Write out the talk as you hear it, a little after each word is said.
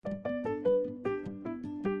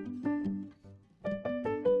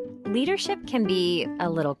Leadership can be a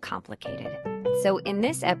little complicated. So, in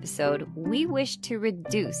this episode, we wish to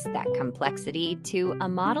reduce that complexity to a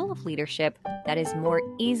model of leadership that is more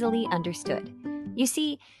easily understood. You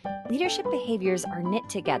see, leadership behaviors are knit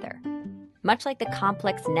together. Much like the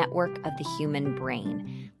complex network of the human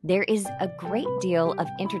brain, there is a great deal of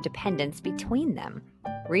interdependence between them.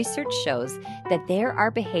 Research shows that there are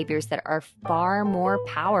behaviors that are far more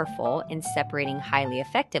powerful in separating highly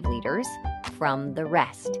effective leaders from the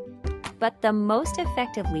rest. But the most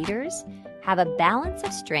effective leaders have a balance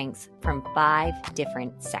of strengths from 5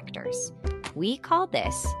 different sectors. We call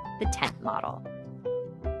this the tent model.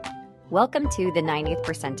 Welcome to the 90th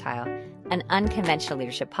Percentile, an unconventional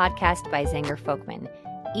leadership podcast by Zenger Folkman.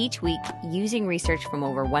 Each week, using research from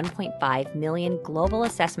over 1.5 million global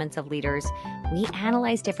assessments of leaders, we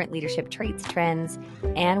analyze different leadership traits, trends,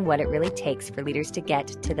 and what it really takes for leaders to get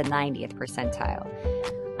to the 90th percentile.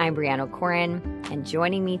 I'm Brianna Corin, and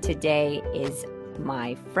joining me today is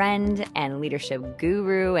my friend and leadership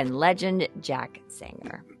guru and legend, Jack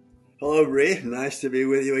Zenger. Hello, Bri. Nice to be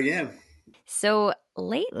with you again. So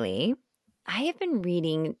lately, I have been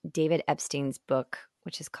reading David Epstein's book,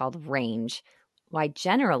 which is called Range: Why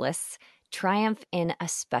Generalists Triumph in a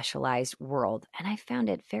Specialized World. And I found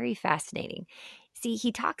it very fascinating. See,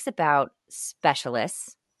 he talks about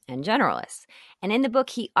specialists and generalists. And in the book,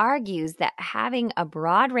 he argues that having a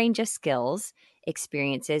broad range of skills,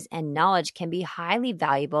 experiences, and knowledge can be highly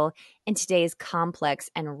valuable in today's complex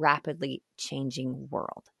and rapidly changing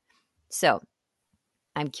world. So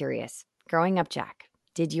I'm curious, growing up, Jack,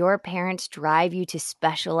 did your parents drive you to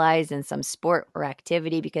specialize in some sport or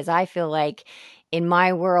activity? Because I feel like in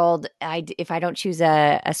my world, if I don't choose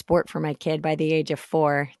a sport for my kid by the age of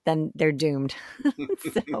 4, then they're doomed.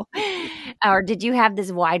 Or did you have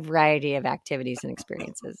this wide variety of activities and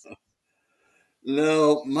experiences?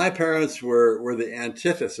 No, my parents were the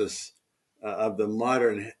antithesis of the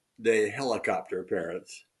modern day helicopter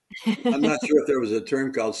parents. I'm not sure if there was a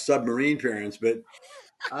term called submarine parents, but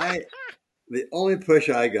the only push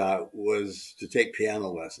I got was to take piano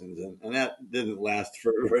lessons, and that didn't last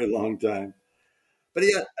for a very long time. But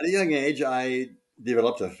yeah, at a young age, I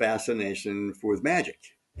developed a fascination with magic,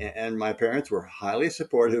 and my parents were highly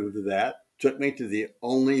supportive of that. Took me to the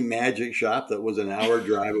only magic shop that was an hour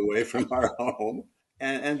drive away from our home,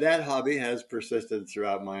 and that hobby has persisted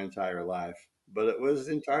throughout my entire life. But it was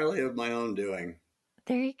entirely of my own doing.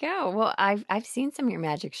 There you go. Well, I've seen some of your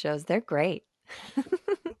magic shows. They're great.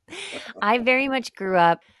 I very much grew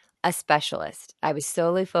up a specialist. I was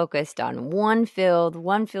solely focused on one field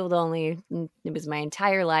only. It was my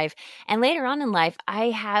entire life. And later on in life,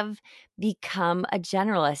 I have become a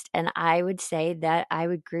generalist. And I would say that I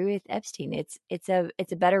would agree with Epstein. It's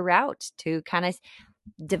a better route to kind of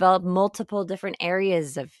develop multiple different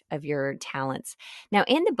areas of your talents. Now,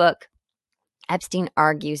 in the book, Epstein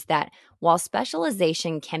argues that while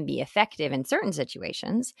specialization can be effective in certain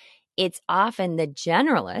situations, it's often the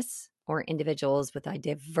generalists or individuals with a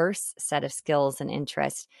diverse set of skills and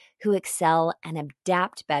interests who excel and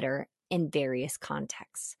adapt better in various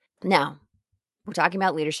contexts. Now, we're talking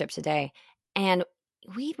about leadership today, and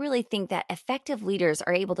we really think that effective leaders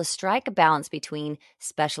are able to strike a balance between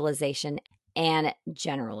specialization and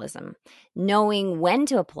generalism, knowing when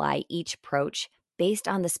to apply each approach based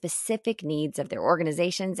on the specific needs of their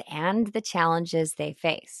organizations and the challenges they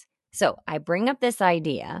face. So I bring up this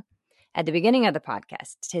idea at the beginning of the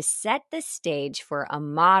podcast to set the stage for a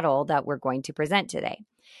model that we're going to present today.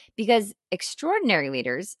 Because extraordinary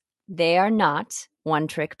leaders, they are not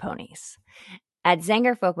one-trick ponies. At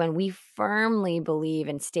Zenger Folkman, we firmly believe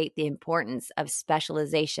and state the importance of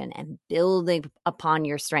specialization and building upon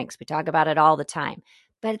your strengths. We talk about it all the time.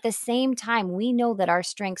 But at the same time, we know that our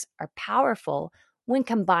strengths are powerful when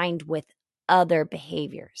combined with other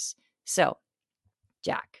behaviors. So,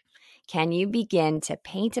 Jack, can you begin to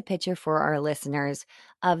paint a picture for our listeners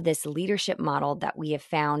of this leadership model that we have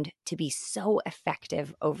found to be so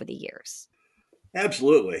effective over the years?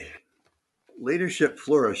 Absolutely. Leadership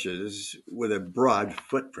flourishes with a broad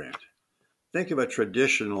footprint. Think of a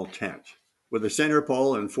traditional tent with a center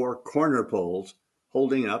pole and 4 corner poles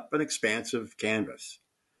holding up an expansive canvas.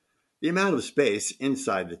 The amount of space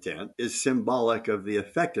inside the tent is symbolic of the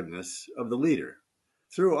effectiveness of the leader.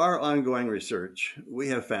 Through our ongoing research, we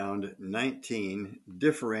have found 19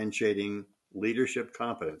 differentiating leadership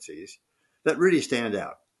competencies that really stand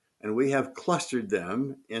out, and we have clustered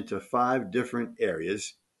them into 5 different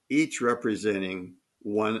areas, each representing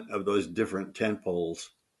one of those different tent poles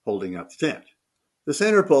holding up the tent. The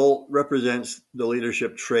center pole represents the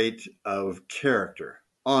leadership trait of character,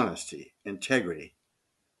 honesty, integrity.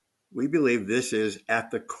 We believe this is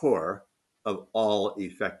at the core of all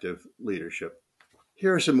effective leadership.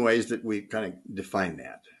 Here are some ways that we kind of define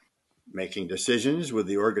that. Making decisions with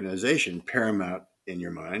the organization paramount in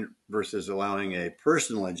your mind versus allowing a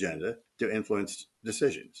personal agenda to influence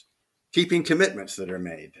decisions. Keeping commitments that are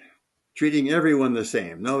made. Treating everyone the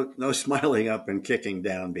same. No smiling up and kicking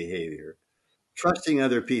down behavior. Trusting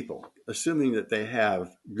other people, assuming that they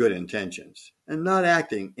have good intentions, and not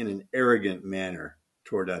acting in an arrogant manner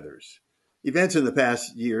toward others. Events in the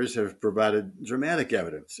past years have provided dramatic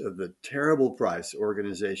evidence of the terrible price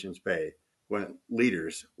organizations pay when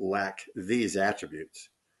leaders lack these attributes.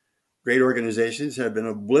 Great organizations have been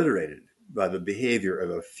obliterated by the behavior of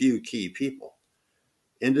a few key people.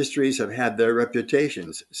 Industries have had their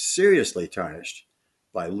reputations seriously tarnished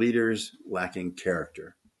by leaders lacking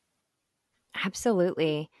character.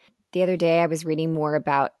 Absolutely. The other day, I was reading more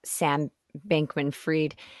about Sam Bankman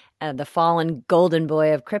Fried, the fallen golden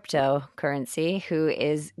boy of cryptocurrency, who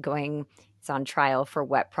is going, it's on trial for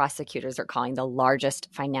what prosecutors are calling the largest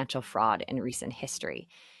financial fraud in recent history.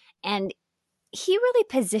 And he really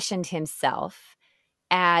positioned himself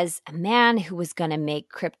as a man who was going to make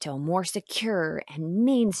crypto more secure and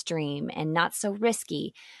mainstream and not so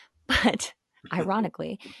risky. But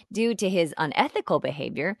ironically, due to his unethical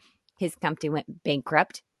behavior, his company went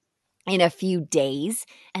bankrupt in a few days,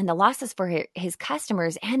 and the losses for his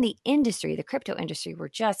customers and the industry, the crypto industry, were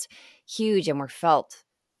just huge and were felt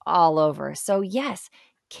all over. So, yes,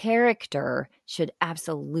 character should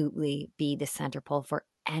absolutely be the center pole for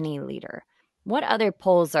any leader. What other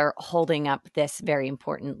poles are holding up this very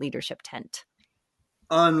important leadership tent?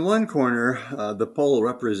 On one corner, the pole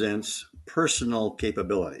represents personal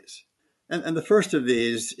capabilities. And the first of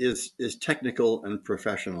these is technical and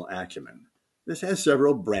professional acumen. This has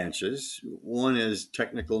several branches. One is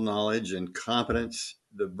technical knowledge and competence.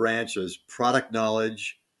 The branch is product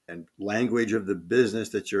knowledge and language of the business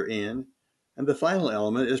that you're in. And the final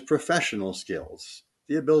element is professional skills,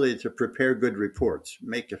 the ability to prepare good reports,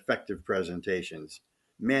 make effective presentations,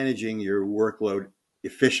 managing your workload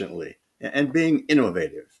efficiently, and being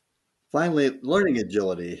innovative. Finally, learning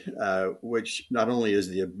agility, which not only is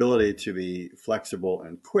the ability to be flexible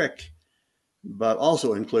and quick, but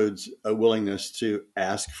also includes a willingness to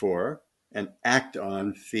ask for and act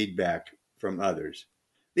on feedback from others.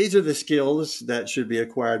 These are the skills that should be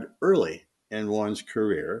acquired early in one's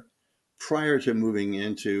career prior to moving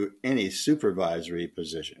into any supervisory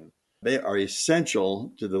position. They are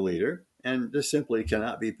essential to the leader and just simply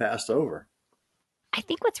cannot be passed over. I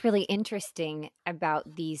think what's really interesting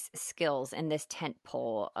about these skills and this tent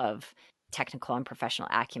pole of technical and professional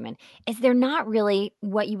acumen is they're not really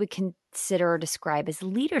what you would consider or describe as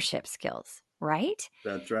leadership skills, right?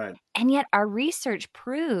 That's right. And yet, our research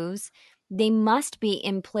proves they must be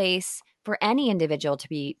in place for any individual to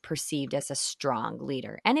be perceived as a strong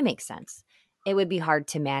leader. And it makes sense. It would be hard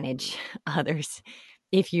to manage others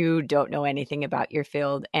if you don't know anything about your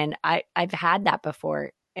field. And I've had that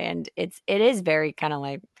before. And it is very kind of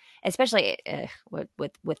like, especially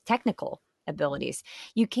with technical abilities,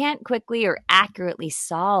 you can't quickly or accurately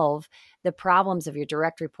solve the problems of your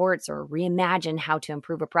direct reports or reimagine how to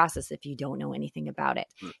improve a process if you don't know anything about it.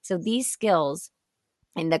 So these skills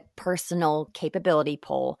in the personal capability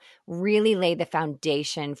pole really lay the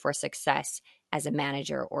foundation for success as a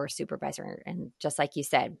manager or a supervisor. And just like you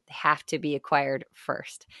said, they have to be acquired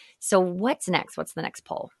first. So what's next? What's the next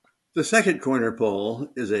pole? The second corner pole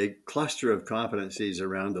is a cluster of competencies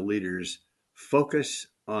around the leader's focus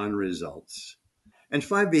on results. And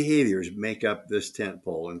five behaviors make up this tent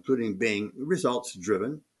pole, including being results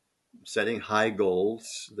driven, setting high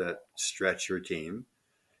goals that stretch your team,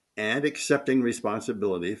 and accepting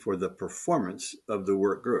responsibility for the performance of the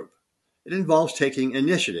work group. It involves taking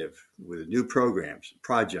initiative with new programs,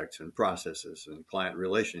 projects, and processes, and client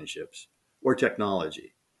relationships or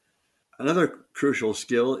technology. Another crucial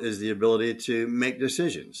skill is the ability to make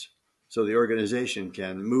decisions so the organization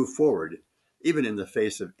can move forward even in the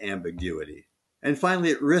face of ambiguity. And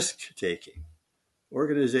finally, risk taking.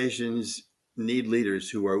 Organizations need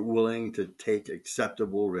leaders who are willing to take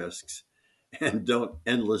acceptable risks and don't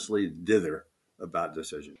endlessly dither about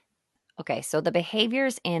decisions. Okay, so the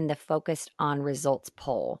behaviors in the focused on results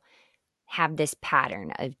pole have this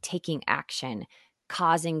pattern of taking action,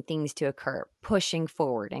 causing things to occur, pushing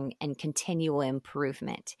forward, and continual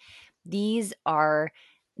improvement. These are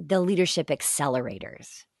the leadership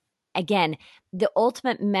accelerators. Again, the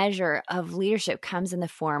ultimate measure of leadership comes in the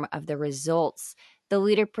form of the results the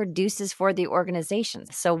leader produces for the organization.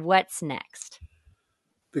 So, what's next?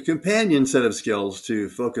 The companion set of skills to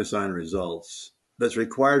focus on results that's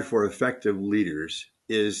required for effective leaders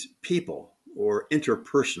is people or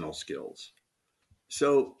interpersonal skills.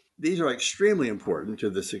 So These are extremely important to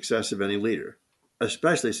the success of any leader,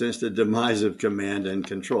 especially since the demise of command and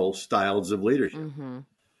control styles of leadership. Mhm.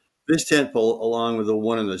 This tentpole, along with the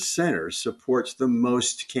one in the center, supports the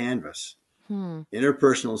most canvas. Hmm.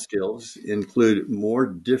 Interpersonal skills include more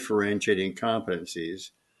differentiating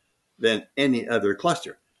competencies than any other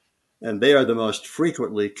cluster, and they are the most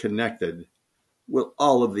frequently connected with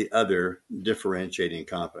all of the other differentiating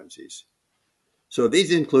competencies. So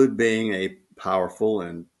these include being a powerful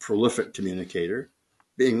and prolific communicator,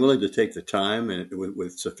 being willing to take the time and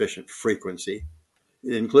with sufficient frequency.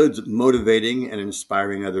 It includes motivating and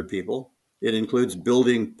inspiring other people. It includes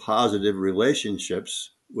building positive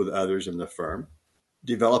relationships with others in the firm,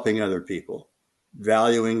 developing other people,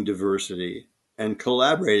 valuing diversity, and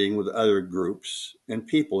collaborating with other groups and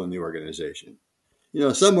people in the organization.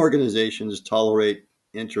 Some organizations tolerate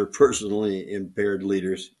interpersonally impaired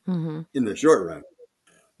leaders Mhm. in the short run,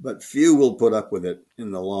 but few will put up with it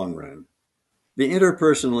in the long run. The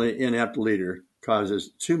interpersonally inept leader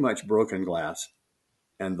causes too much broken glass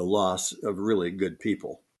and the loss of really good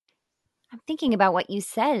people. I'm thinking about what you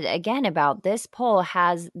said again about this poll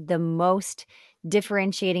has the most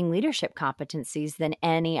differentiating leadership competencies than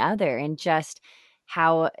any other, and just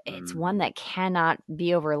how it's one Mhm. that cannot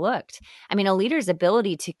be overlooked. I mean, a leader's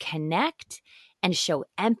ability to connect and show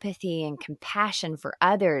empathy and compassion for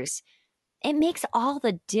others, it makes all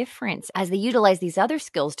the difference as they utilize these other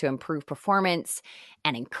skills to improve performance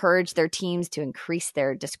and encourage their teams to increase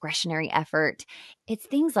their discretionary effort. It's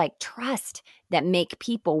things like trust that make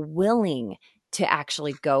people willing to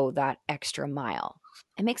actually go that extra mile.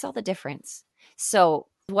 It makes all the difference. So,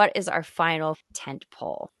 what is our final tent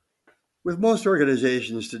pole? With most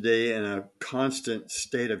organizations today in a constant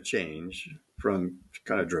state of change, from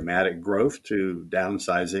kind of dramatic growth to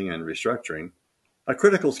downsizing and restructuring, a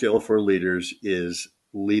critical skill for leaders is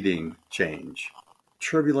leading change.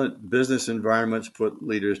 Turbulent business environments put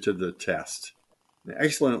leaders to the test.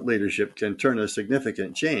 Excellent leadership can turn a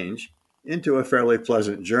significant change into a fairly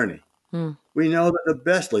pleasant journey. Hmm. We know that the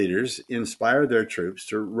best leaders inspire their troops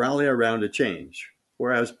to rally around a change,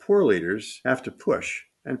 whereas poor leaders have to push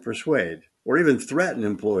and persuade or even threaten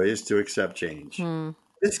employees to accept change. Hmm.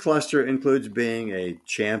 This cluster includes being a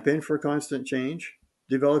champion for constant change,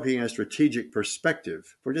 developing a strategic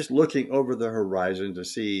perspective for just looking over the horizon to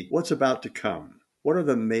see what's about to come. What are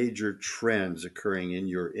the major trends occurring in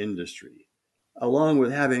your industry? Along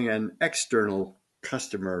with having an external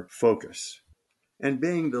customer focus and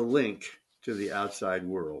being the link to the outside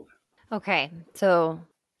world. Okay. So,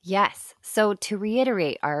 yes. So, to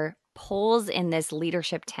reiterate, our poles in this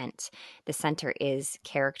leadership tent, the center is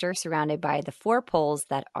character surrounded by the four poles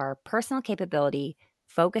that are personal capability,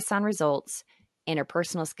 focus on results,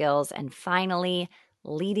 interpersonal skills, and finally,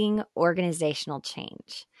 leading organizational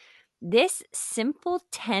change. This simple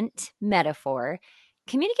tent metaphor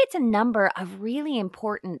communicates a number of really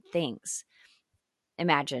important things.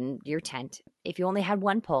 Imagine your tent. If you only had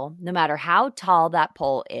one pole, no matter how tall that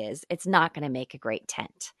pole is, it's not going to make a great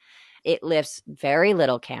tent. It lifts very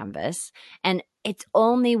little canvas, and it's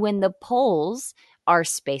only when the poles are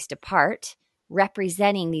spaced apart,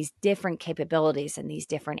 representing these different capabilities in these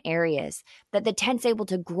different areas, that the tent's able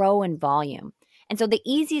to grow in volume. And so the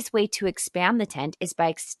easiest way to expand the tent is by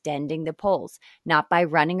extending the poles, not by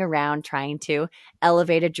running around trying to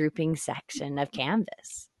elevate a drooping section of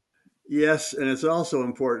canvas. Yes, and it's also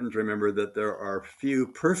important to remember that there are few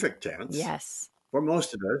perfect tents. Yes. For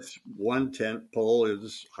most of us, one tent pole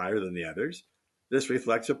is higher than the others. This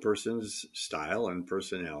reflects a person's style and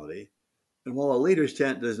personality. And while a leader's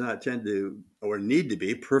tent does not tend to or need to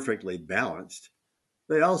be perfectly balanced,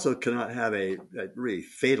 they also cannot have a really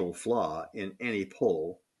fatal flaw in any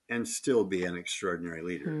pole and still be an extraordinary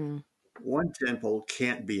leader. Hmm. One tent pole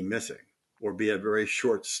can't be missing or be a very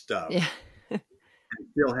short stub Yeah. and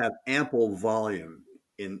still have ample volume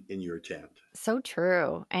in your tent. So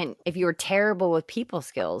true. And if you're terrible with people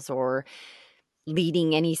skills or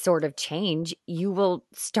leading any sort of change, you will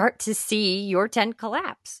start to see your tent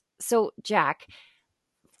collapse. So, Jack,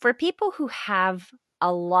 for people who have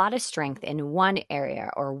a lot of strength in one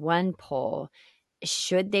area or one pole,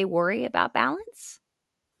 should they worry about balance?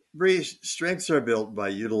 Bree's strengths are built by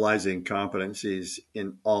utilizing competencies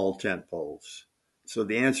in all tent poles. So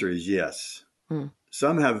the answer is yes. Hmm.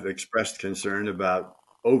 Some have expressed concern about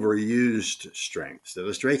overused strengths, that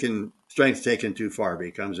a strength taken too far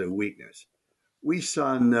becomes a weakness. We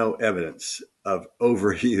saw no evidence of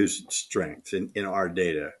overused strengths in our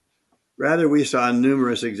data. Rather, we saw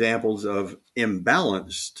numerous examples of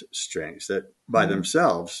imbalanced strengths that by Hmm.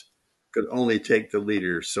 themselves could only take the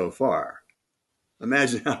leader so far.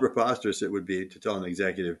 Imagine how preposterous it would be to tell an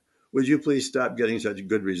executive, Would you please stop getting such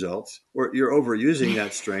good results? Or you're overusing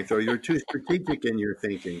that strength, or you're too strategic in your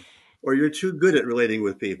thinking, or you're too good at relating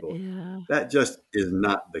with people. Yeah. That just is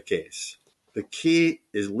not the case. The key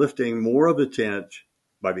is lifting more of the tent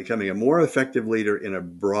by becoming a more effective leader in a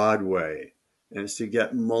broad way, and it's to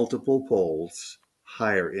get multiple poles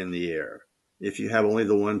higher in the air. If you have only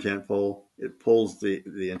the one tent pole, it pulls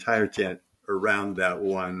the entire tent around that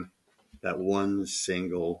one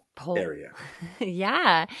single Pole. area.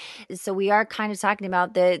 Yeah. So we are kind of talking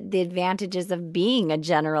about the advantages of being a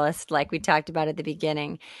generalist, like we talked about at the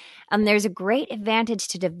beginning. There's a great advantage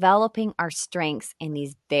to developing our strengths in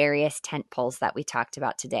these various tent poles that we talked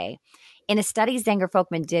about today. In a study Zenger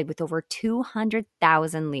Folkman did with over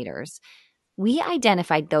 200,000 leaders, we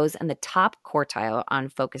identified those in the top quartile on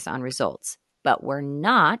focus on results, but were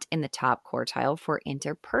not in the top quartile for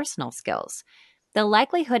interpersonal skills. The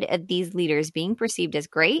likelihood of these leaders being perceived as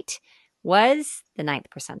great was the 9th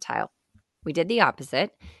percentile. We did the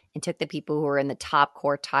opposite and took the people who were in the top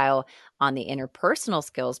quartile on the interpersonal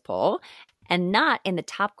skills poll and not in the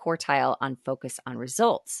top quartile on focus on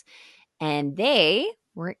results. And they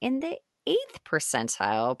were in the 8th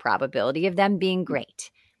percentile probability of them being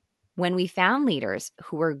great. When we found leaders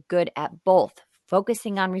who were good at both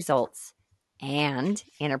focusing on results and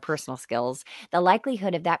interpersonal skills, the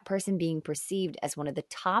likelihood of that person being perceived as one of the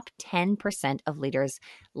top 10% of leaders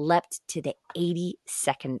leapt to the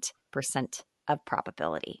 82nd percent of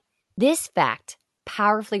probability. This fact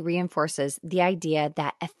powerfully reinforces the idea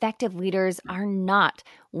that effective leaders are not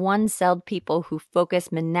one-celled people who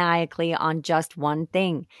focus maniacally on just one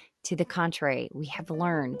thing. To the contrary, we have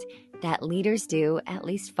learned that leaders do at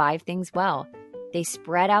least 5 things well. They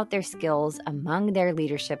spread out their skills among their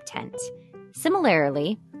leadership tent.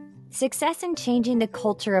 Similarly, success in changing the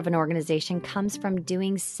culture of an organization comes from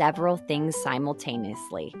doing several things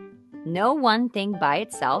simultaneously. No one thing by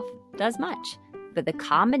itself does much, but the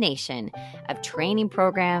combination of training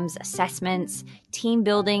programs, assessments, team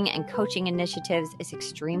building, and coaching initiatives is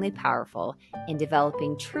extremely powerful in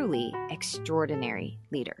developing truly extraordinary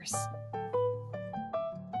leaders.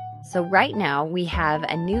 So right now we have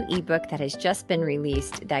a new ebook that has just been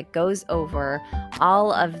released that goes over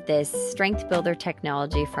all of this strength builder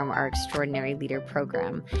technology from our Extraordinary Leader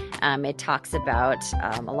program. It talks about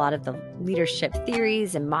a lot of the leadership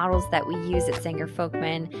theories and models that we use at Zenger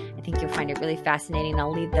Folkman. I think you'll find it really fascinating.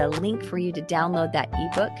 I'll leave the link for you to download that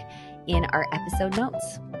ebook in our episode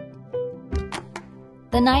notes.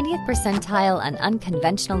 The 90th Percentile and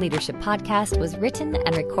Unconventional Leadership podcast was written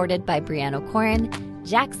and recorded by Brianna Corin,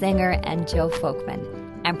 Jack Zenger, and Joe Folkman,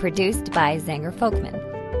 and produced by Zenger Folkman.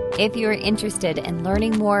 If you are interested in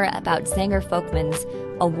learning more about Zenger Folkman's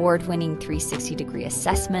award-winning 360-degree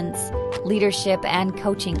assessments, leadership, and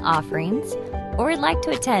coaching offerings, or would like to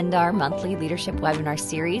attend our monthly leadership webinar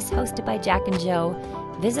series hosted by Jack and Joe,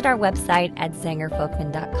 visit our website at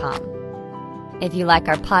zengerfolkman.com. If you like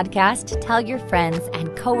our podcast, tell your friends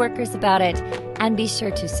and coworkers about it, and be sure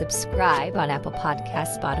to subscribe on Apple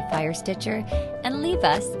Podcasts, Spotify, or Stitcher, and leave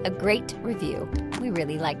us a great review. We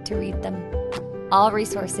really like to read them. All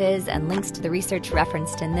resources and links to the research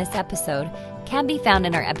referenced in this episode can be found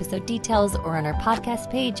in our episode details or on our podcast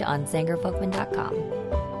page on zengerfolkman.com.